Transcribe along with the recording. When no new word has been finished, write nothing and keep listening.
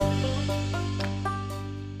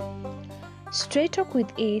Straight Talk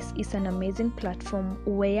with Ace is an amazing platform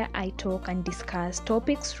where I talk and discuss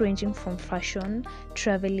topics ranging from fashion,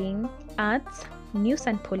 traveling, arts, news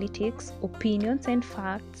and politics, opinions and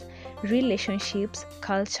facts, relationships,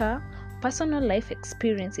 culture, personal life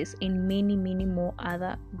experiences, and many more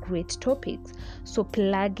other great topics. So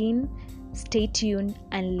plug in, stay tuned,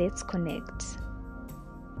 and let's connect.